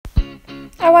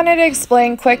wanted to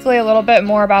explain quickly a little bit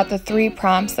more about the 3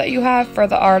 prompts that you have for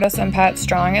the artist and pets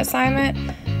drawing assignment.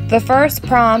 The first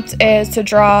prompt is to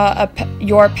draw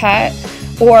your pet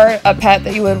or a pet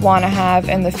that you would want to have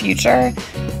in the future.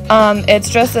 It's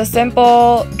just a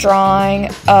simple drawing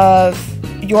of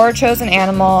your chosen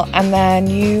animal, and then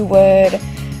you would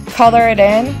color it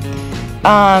in.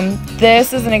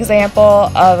 This is an example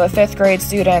of a 5th grade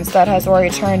student that has already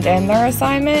turned in their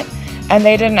assignment, and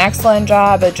they did an excellent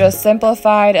job. It just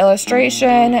simplified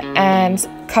illustration and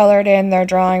colored in their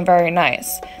drawing very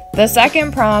nice. The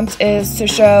second prompt is to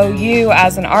show you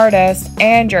as an artist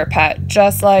and your pet,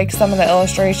 just like some of the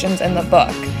illustrations in the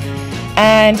book.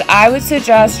 And I would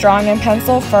suggest drawing in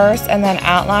pencil first and then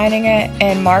outlining it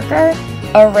in marker,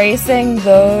 erasing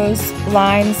those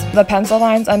lines, the pencil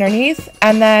lines underneath,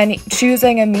 and then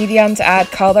choosing a medium to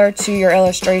add color to your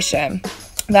illustration.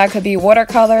 That could be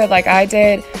watercolor like I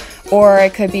did, or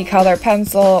it could be color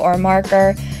pencil or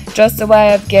marker. Just a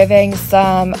way of giving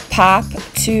some pop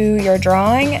to your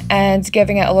drawing and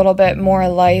giving it a little bit more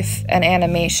life and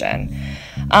animation.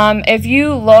 If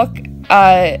you look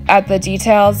at the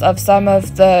details of some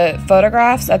of the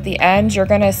photographs at the end, you're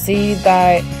going to see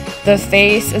that the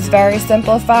face is very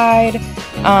simplified.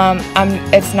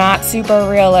 It's not super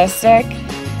realistic,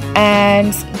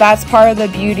 and that's part of the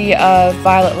beauty of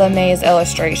Violet LeMay's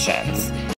illustrations.